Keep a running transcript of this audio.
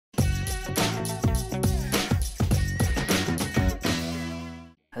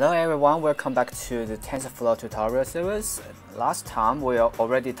Hello everyone, welcome back to the Tensorflow tutorial series. Last time we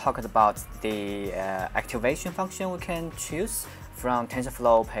already talked about the activation function we can choose from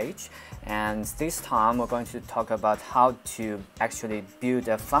Tensorflow page, and this time we're going to talk about how to actually build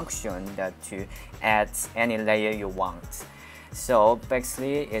a function that to add any layer you want. So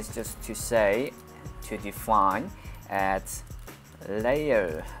basically it's just to define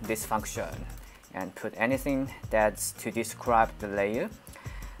Addlayer this function and put anything that's to describe the layer.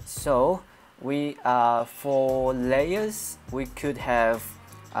 So we for layers we could have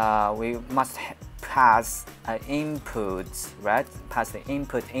we must pass input, right? Pass the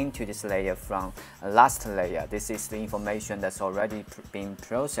input into this layer from last layer. This is the information that's already been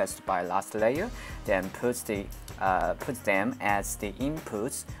processed by last layer. Then put them as the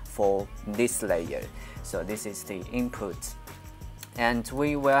inputs for this layer. So this is the input, and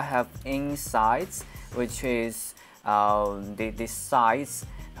we will have insides, which is the size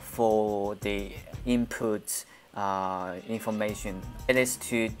for the input information. It is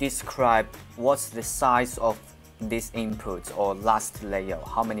to describe what's the size of this input or last layer,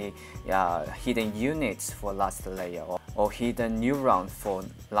 how many hidden units for last layer or hidden neurons for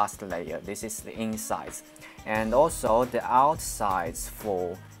last layer. This is the insides. And also the outsides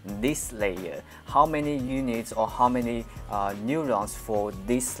for this layer, how many units or how many neurons for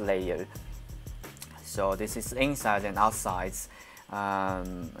this layer. So this is inside and outsides.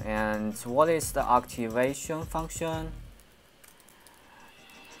 And what is the activation function?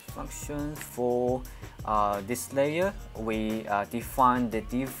 For this layer, we define the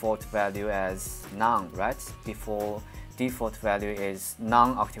default value as none, right? Default value is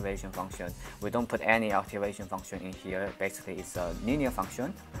non-activation function. We don't put any activation function in here. Basically, it's a linear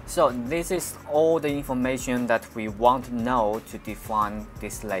function. So this is all the information that we want to know to define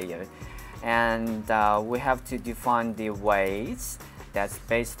this layer. And we have to define the weights that's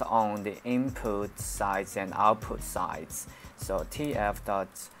based on the input sides and output sides. So tf dot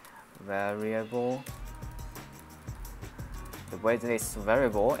variable, the weight is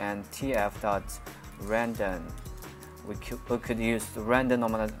variable, and tf dot random. We could use the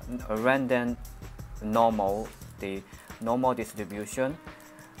random normal distribution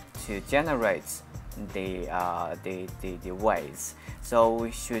to generate the weights. So we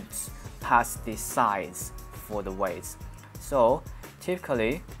should pass the size for the weights. So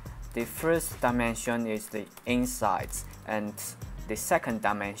typically the first dimension is the insides, and the second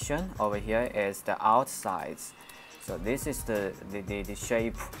dimension over here is the outsides. So this is the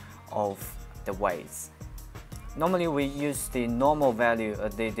shape of the weights. Normally we use the normal value,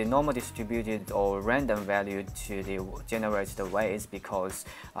 the normal distributed or random value to generate the weights, because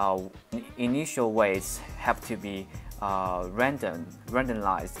initial weights have to be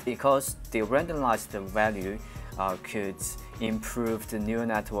randomized, because the randomized value could improve the neural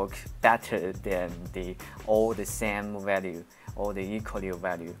network better than all the same value or the equal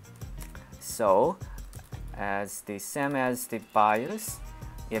value. So as the same as the bias.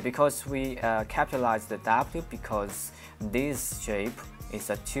 Yeah, because we capitalize the W, because this shape is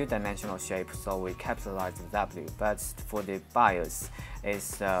a two-dimensional shape, so we capitalize the W. But for the bias,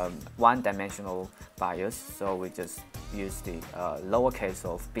 it's one-dimensional bias, so we just use the lowercase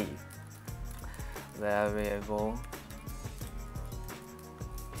of b. Variable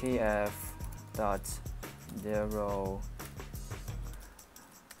tf dot 0.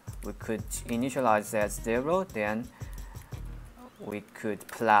 We could initialize as 0, then we could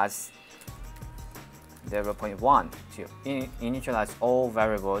plus 0.1 to initialize all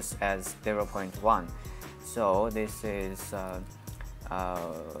variables as 0.1. So this is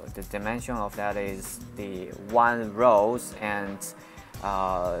the dimension of that is the 1 rows, and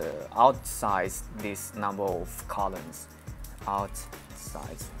outside this number of columns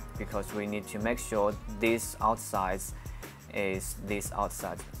outside, because we need to make sure this outside is this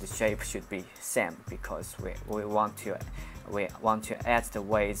outside. The shape should be same, because we want to add the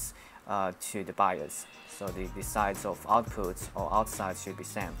weights to the bias, so the size of output or outside should be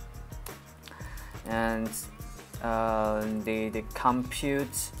same. And the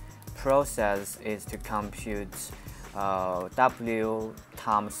compute process is to compute W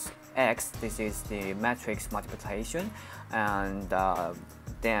times X. This is the matrix multiplication, and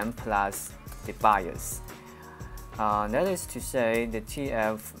then plus the bias. That is to say, the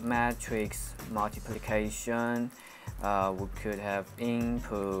TF matrix multiplication, we could have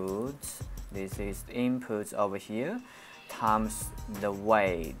inputs. This is inputs over here times the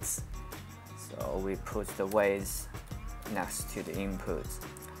weights. So we put the weights next to the inputs,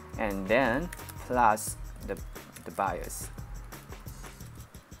 and then plus the bias.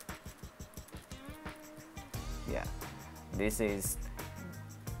 Yeah, this is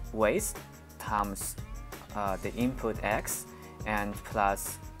weights times the input x and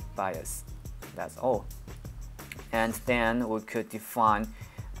plus bias. That's all. And then we could define,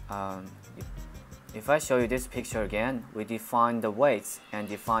 if I show you this picture again, we define the weights and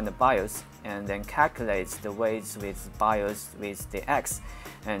define the bias, and then calculate the weights with bias with the x,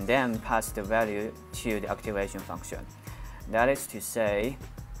 and then pass the value to the activation function. That is to say,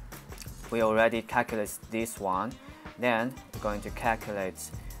 we already calculated this one. Then we're going to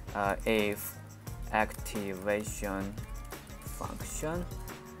calculate if activation function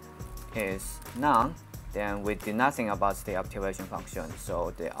is none, then we do nothing about the activation function.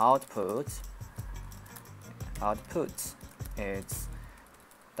 So the output is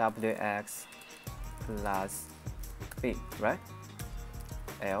wx plus b, right?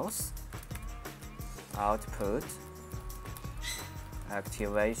 Else output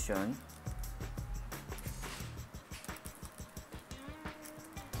activation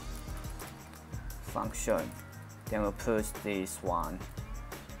function. Then we'll put this one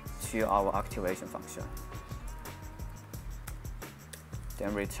to our activation function.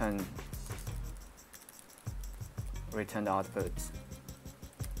 Then return the output.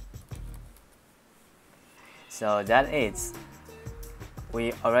 So that is,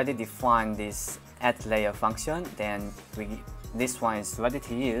 we already defined this Addlayer function. Then this one is ready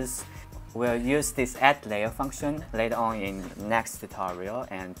to use. We'll use this Addlayer function later on in next tutorial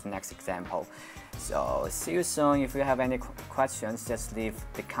and next example. So see you soon. If you have any questions, just leave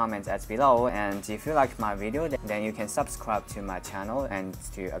the comments as below, and if you like my video, then you can subscribe to my channel and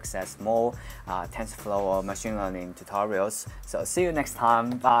to access more TensorFlow or machine learning tutorials. So see you next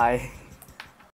time. Bye.